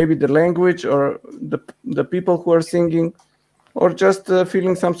maybe the language or the people who are singing, or just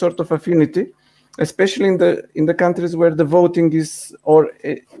feeling some sort of affinity, especially in the countries where the voting is, or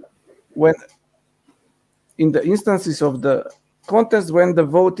when in the instances of the contest when the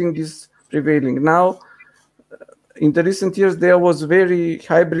voting is prevailing. Now, in the recent years, there was very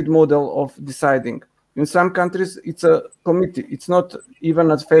hybrid model of deciding. In some countries, it's a committee. It's not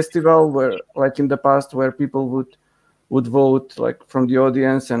even a festival where, like in the past, where people would vote like from the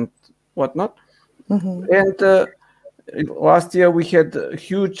audience and whatnot. Mm-hmm. And last year we had a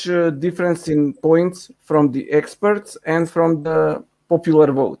huge difference in points from the experts and from the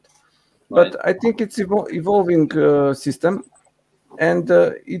popular vote. Right. But I think it's evolving system. And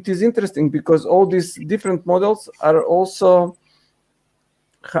it is interesting because all these different models are also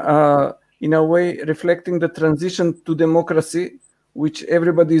in a way reflecting the transition to democracy, which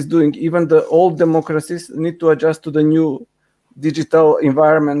everybody is doing. Even the old democracies need to adjust to the new digital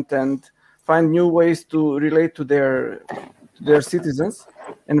environment and find new ways to relate to their citizens,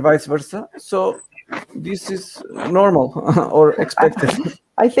 and vice versa. So this is normal or expected.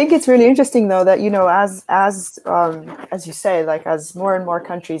 I think it's really interesting, though, that, you know, as you say, like as more and more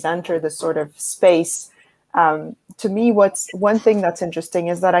countries enter this sort of space, to me, what's one thing that's interesting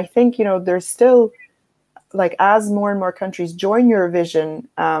is that I think, you know, there's still, like, as more and more countries join Eurovision,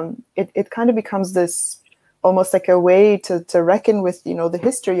 it kind of becomes this almost like a way to reckon with, you know, the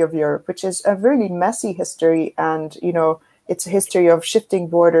history of Europe, which is a really messy history. And, you know, it's a history of shifting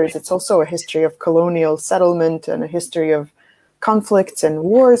borders. It's also a history of colonial settlement and a history of conflicts and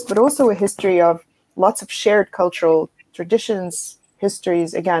wars, but also a history of lots of shared cultural traditions,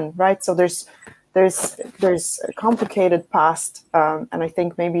 histories, again, right? So there's a complicated past, and I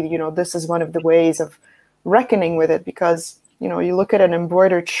think maybe, you know, this is one of the ways of reckoning with it, because, you know, you look at an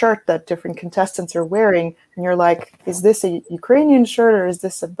embroidered shirt that different contestants are wearing, and you're like, is this a Ukrainian shirt, or is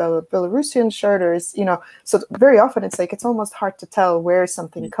this a Belarusian shirt, or is, you know, so very often it's like, it's almost hard to tell where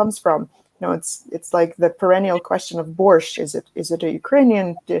something comes from. You know, it's like the perennial question of borscht. Is it a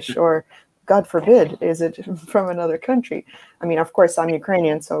Ukrainian dish, or, God forbid, is it from another country? I mean, of course, I'm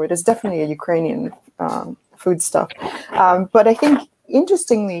Ukrainian, so it is definitely a Ukrainian foodstuff. But I think,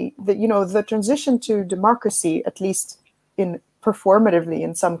 interestingly, that, you know, the transition to democracy, at least in performatively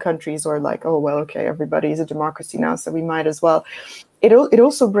in some countries, or like, oh, well, okay, everybody is a democracy now, so we might as well. It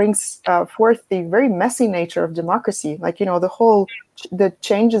also brings forth the very messy nature of democracy. Like, you know, the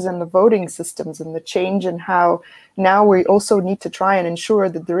changes in the voting systems and the change in how now we also need to try and ensure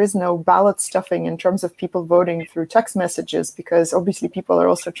that there is no ballot stuffing in terms of people voting through text messages, because obviously people are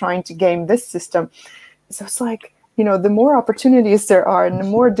also trying to game this system. So it's like, you know, the more opportunities there are and the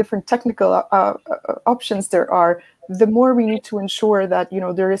more different technical options there are, the more we need to ensure that, you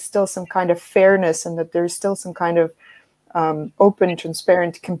know, there is still some kind of fairness, and that there is still some kind of open,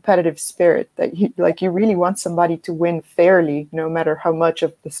 transparent, competitive spirit, that you really want somebody to win fairly, no matter how much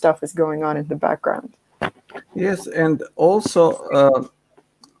of the stuff is going on in the background. Yes, and also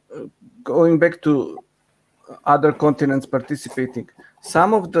going back to other continents participating,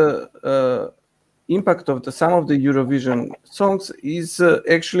 some of the impact of some of the Eurovision songs is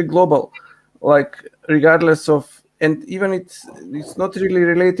actually global, like regardless of. And even it's not really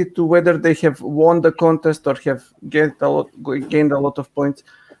related to whether they have won the contest or have gained a lot of points.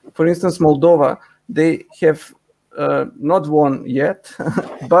 For instance, Moldova, they have not won yet,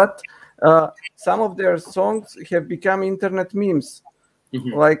 but some of their songs have become internet memes,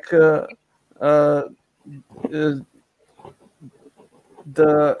 like the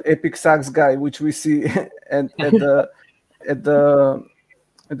epic sax guy, which we see at the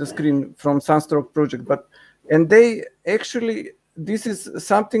screen from Sunstroke Project, and they actually, this is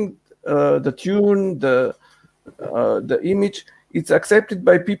something, the tune, the image, it's accepted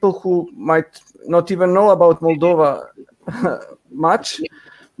by people who might not even know about Moldova much,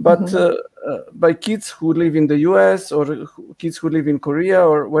 but by kids who live in the US, or kids who live in Korea,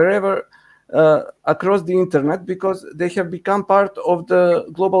 or wherever across the internet, because they have become part of the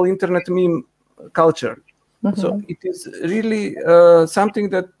global internet meme culture. So it is really something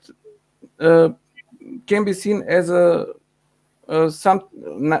that can be seen as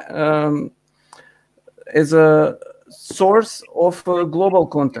as a source of global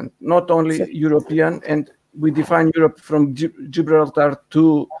content, not only European, and we define Europe from Gibraltar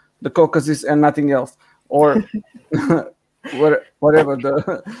to the Caucasus and nothing else, or whatever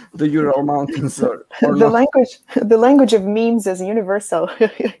the Ural Mountains or the language of memes is universal.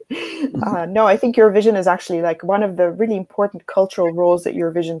 No, I think Eurovision is actually like one of the really important cultural roles that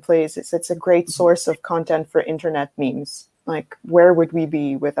Eurovision plays. It's a great source of content for internet memes. Like, where would we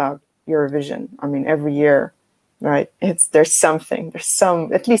be without Eurovision? I mean, every year, right? There's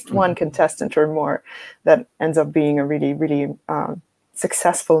at least one contestant or more that ends up being a really, really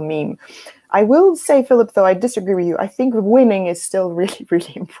successful meme. I will say, Filip, though, I disagree with you. I think winning is still really,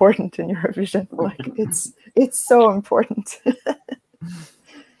 really important in Eurovision. Like, it's so important.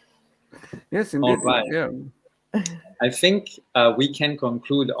 Yes, indeed. All right. Yeah. I think we can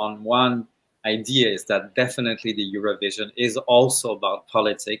conclude on one idea, is that definitely the Eurovision is also about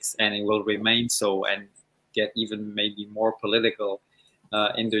politics, and it will remain so, and get even maybe more political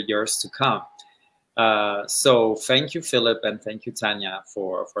in the years to come. So thank you, Filip, and thank you, Tanya,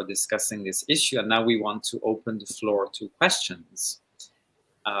 for discussing this issue. And now we want to open the floor to questions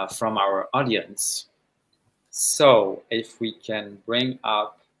from our audience. So if we can bring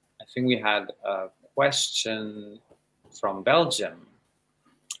up, I think we had a question from Belgium.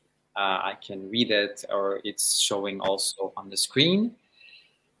 I can read it, or it's showing also on the screen.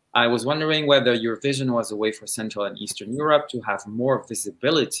 I was wondering whether Eurovision was a way for Central and Eastern Europe to have more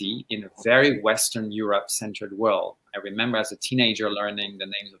visibility in a very Western Europe-centered world. I remember as a teenager learning the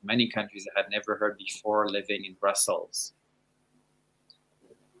names of many countries I had never heard before living in Brussels.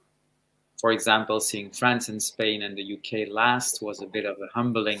 For example, seeing France and Spain and the UK last was a bit of a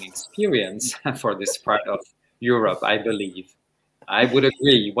humbling experience for this part of Europe, I believe. I would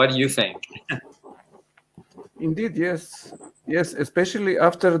agree. What do you think? Indeed, yes. Yes, especially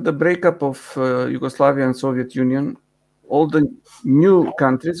after the breakup of Yugoslavia and Soviet Union, all the new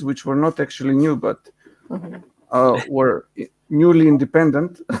countries, which were not actually new, but were newly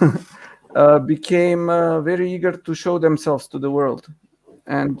independent, became very eager to show themselves to the world.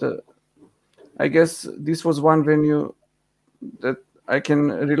 And I guess this was one venue that I can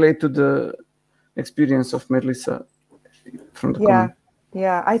relate to the experience of Melissa from the comment.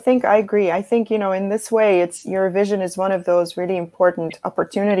 Yeah, I think I agree. I think, in this way, Eurovision is one of those really important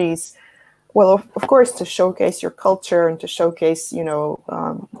opportunities. Well, of course, to showcase your culture and to showcase,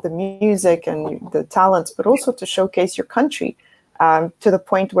 the music and the talents, but also to showcase your country to the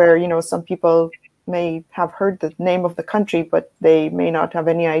point where, some people may have heard the name of the country, but they may not have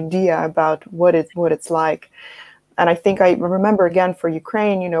any idea about what it's like. And I think I remember again for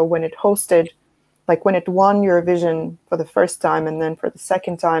Ukraine, when it hosted, like when it won Eurovision for the first time and then for the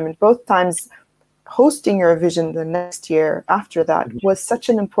second time, and both times hosting Eurovision the next year after that was such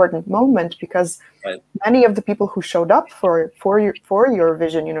an important moment because many of the people who showed up for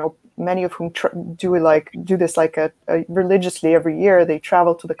Eurovision, many of whom do this like a religiously every year. They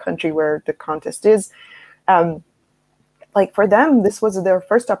travel to the country where the contest is. Like for them, this was their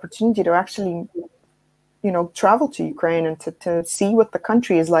first opportunity to actually travel to Ukraine and to see what the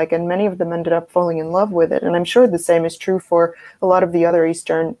country is like. And many of them ended up falling in love with it. And I'm sure the same is true for a lot of the other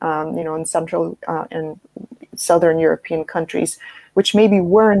Eastern, and Central and Southern European countries, which maybe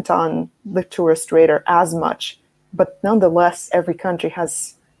weren't on the tourist radar as much. But nonetheless, every country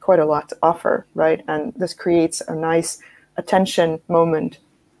has quite a lot to offer, right? And this creates a nice attention moment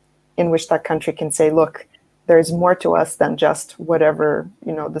in which that country can say, look, there's more to us than just whatever,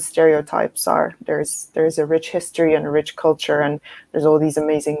 the stereotypes are. There's a rich history and a rich culture, and there's all these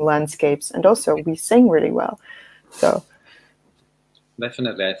amazing landscapes. And also we sing really well. So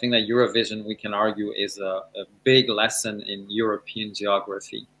definitely, I think that Eurovision, we can argue, is a big lesson in European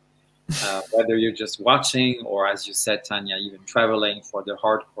geography. Whether you're just watching or, as you said, Tanya, even traveling for the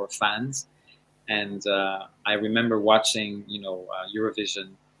hardcore fans. And I remember watching, Eurovision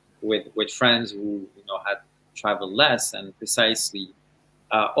with friends who, had traveled less, and precisely,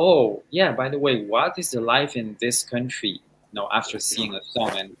 oh yeah, by the way, what is the life in this country? After seeing a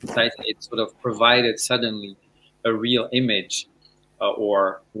song, and precisely it sort of provided suddenly a real image,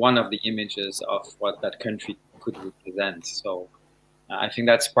 or one of the images of what that country could represent. So I think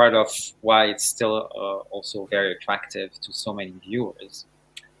that's part of why it's still also very attractive to so many viewers.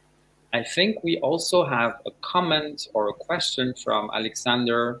 I think we also have a comment or a question from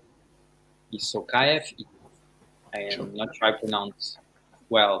Alexander Isokaev. I am not sure I pronounce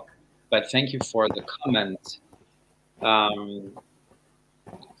well, but thank you for the comment.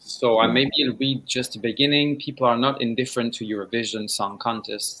 So I maybe read just the beginning. People are not indifferent to Eurovision Song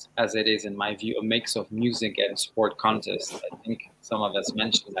Contest, as it is, in my view, a mix of music and sport contest. I think some of us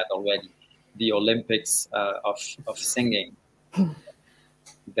mentioned that already. The Olympics of singing,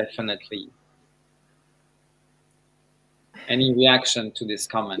 definitely. Any reaction to this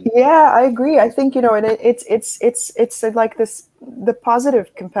comment? Yeah, I agree. I think, it's like this, the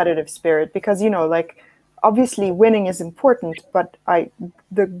positive competitive spirit, because, obviously winning is important, but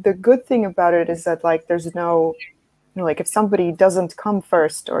the good thing about it is that, like, there's no, if somebody doesn't come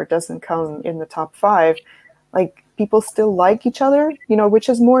first or doesn't come in the top 5, like, people still like each other, which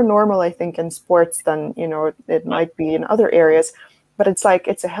is more normal, I think, in sports than, it might be in other areas. But it's like,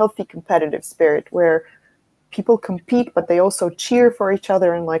 it's a healthy competitive spirit where people compete, but they also cheer for each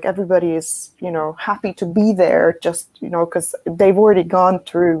other, and like everybody is, happy to be there, just, because they've already gone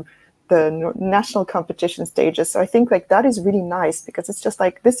through the national competition stages. So I think like that is really nice, because it's just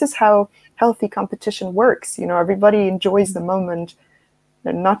like, this is how healthy competition works. Everybody enjoys the moment,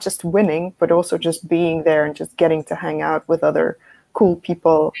 and not just winning, but also just being there and just getting to hang out with other cool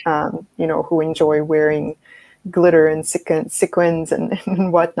people, who enjoy wearing glitter and sequins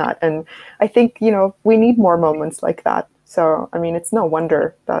and whatnot. And I think, we need more moments like that. So, I mean, it's no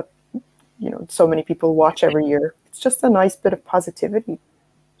wonder that, so many people watch every year. It's just a nice bit of positivity.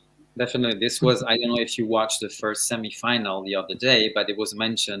 Definitely. This was, I don't know if you watched the first semi-final the other day, but it was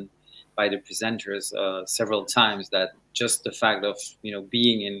mentioned by the presenters several times that just the fact of,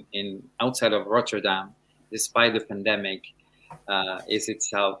 being in outside of Rotterdam, despite the pandemic, is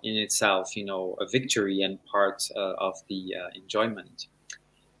in itself, a victory and part of the enjoyment.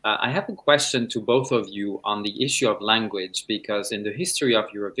 I have a question to both of you on the issue of language, because in the history of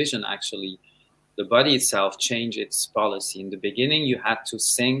Eurovision, actually, the body itself changed its policy. In the beginning, you had to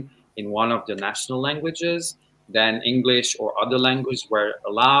sing in one of the national languages, then English or other languages were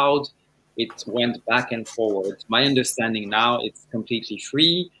allowed. It went back and forward. My understanding now, it's completely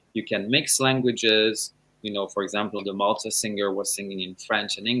free. You can mix languages. For example, the Malta singer was singing in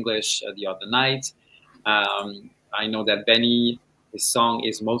French and English the other night. I know that Benny, his song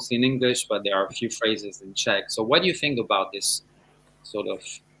is mostly in English, but there are a few phrases in Czech. So what do you think about this sort of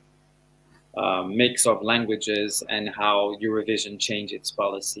mix of languages and how Eurovision changed its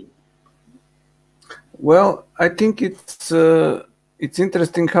policy? Well, I think it's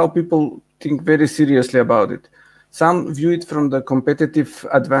interesting how people think very seriously about it. Some view it from the competitive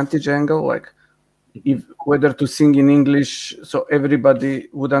advantage angle, like whether to sing in English so everybody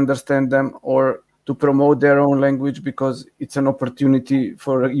would understand them, or to promote their own language because it's an opportunity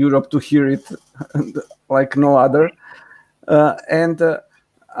for Europe to hear it like no other.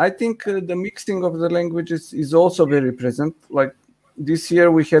 I think the mixing of the languages is also very present. Like this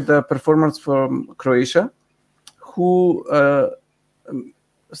year we had a performance from Croatia who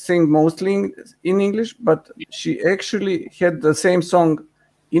sang mostly in English, but she actually had the same song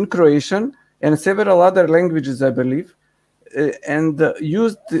in Croatian and several other languages, I believe, and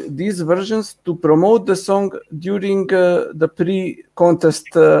used these versions to promote the song during the pre-contest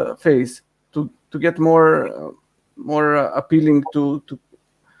phase to get more appealing to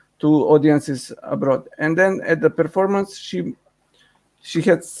audiences abroad. And then at the performance, she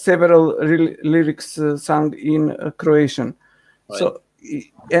had several lyrics sung in Croatian. Right. So,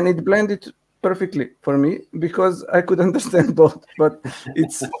 and it blended perfectly for me because I could understand both. But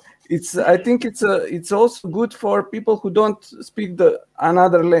I think it's also good for people who don't speak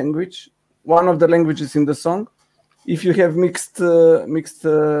another language, one of the languages in the song, if you have mixed lyrics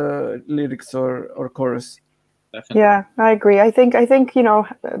or chorus. Definitely. Yeah, I agree. I think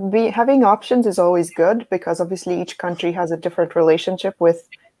having options is always good because obviously each country has a different relationship with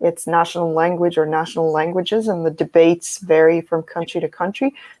its national language or national languages, and the debates vary from country to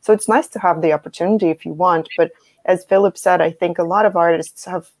country. So it's nice to have the opportunity if you want. But as Filip said, I think a lot of artists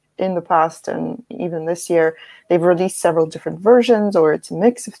have in the past and even this year, they've released several different versions, or it's a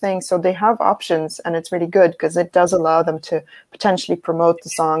mix of things. So they have options, and it's really good because it does allow them to potentially promote the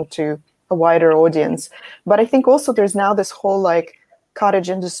song to a wider audience. But I think also there's now this whole cottage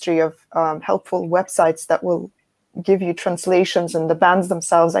industry of helpful websites that will give you translations, and the bands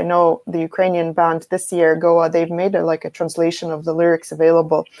themselves. I know the Ukrainian band this year, Goa, they've made a translation of the lyrics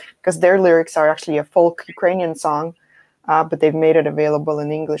available because their lyrics are actually a folk Ukrainian song, but they've made it available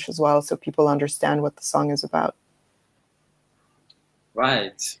in English as well, so people understand what the song is about.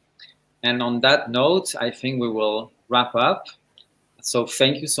 Right. And on that note, I think we will wrap up. So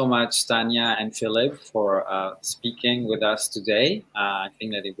thank you so much, Tanya and Filip, for speaking with us today. I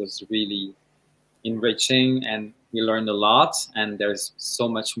think that it was really enriching and we learned a lot, and there's so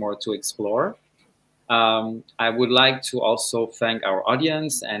much more to explore. I would like to also thank our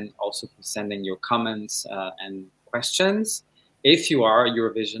audience and also for sending your comments and questions. If you are a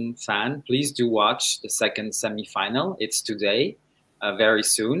Eurovision fan, please do watch the second semi-final. It's today, very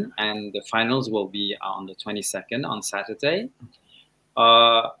soon, and the finals will be on the 22nd on Saturday.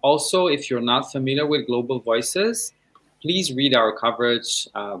 Also, if you're not familiar with Global Voices, please read our coverage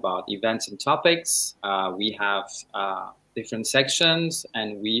about events and topics. We have different sections,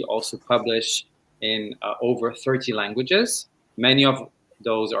 and we also publish in over 30 languages. Many of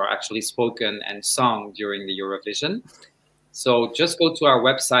those are actually spoken and sung during the Eurovision. So just go to our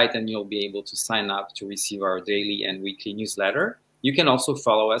website and you'll be able to sign up to receive our daily and weekly newsletter. You can also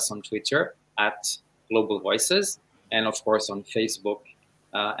follow us on Twitter at Global Voices, and of course on Facebook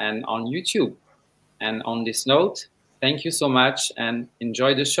and on YouTube. And on this note, thank you so much and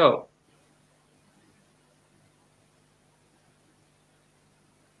enjoy the show.